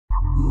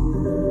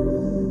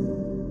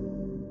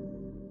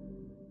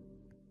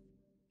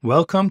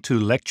Welcome to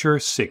Lecture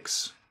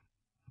 6.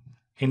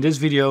 In this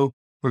video,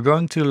 we're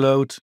going to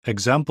load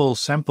example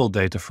sample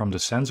data from the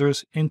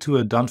sensors into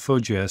a Danfo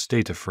JS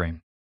data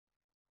frame.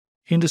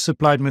 In the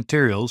supplied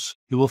materials,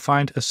 you will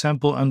find a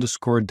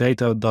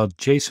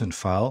sample_data.json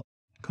file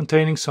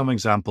containing some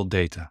example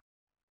data.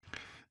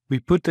 We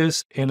put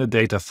this in a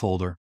data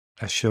folder,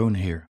 as shown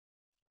here.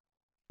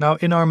 Now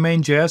in our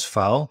main.js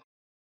file,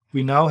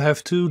 we now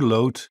have to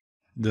load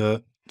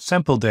the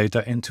sample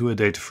data into a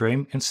data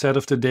frame instead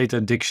of the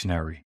data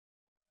dictionary.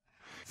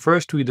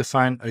 First, we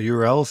define a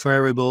URL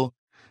variable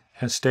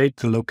and state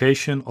the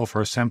location of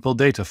our sample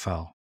data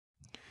file.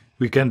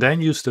 We can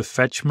then use the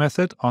fetch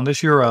method on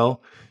this URL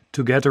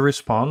to get a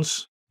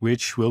response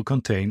which will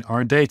contain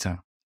our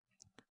data.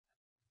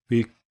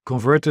 We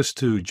convert this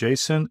to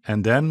JSON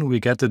and then we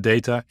get the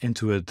data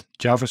into a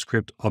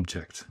JavaScript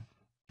object.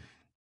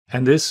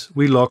 And this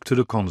we log to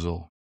the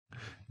console.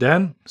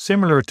 Then,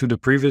 similar to the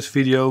previous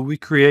video, we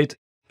create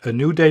a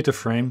new data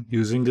frame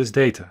using this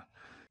data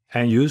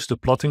and use the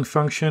plotting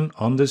function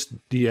on this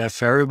df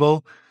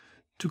variable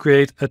to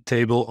create a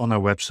table on our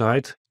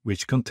website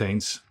which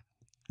contains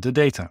the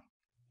data.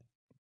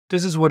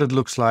 This is what it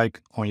looks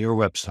like on your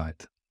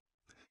website.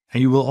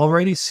 And you will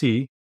already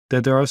see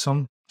that there are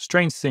some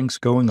strange things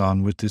going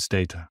on with this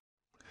data.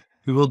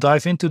 We will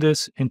dive into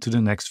this into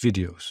the next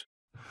videos.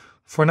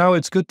 For now,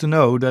 it's good to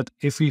know that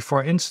if we,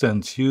 for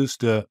instance, use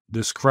the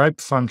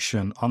describe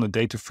function on a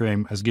data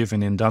frame as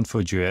given in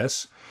Danfo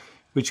JS,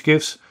 which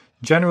gives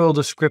general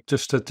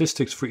descriptive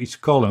statistics for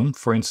each column,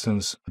 for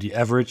instance, the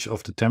average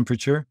of the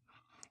temperature.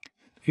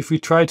 If we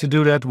try to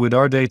do that with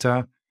our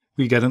data,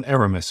 we get an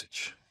error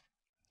message.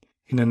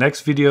 In the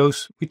next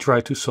videos, we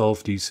try to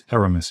solve these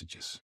error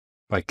messages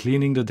by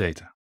cleaning the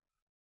data.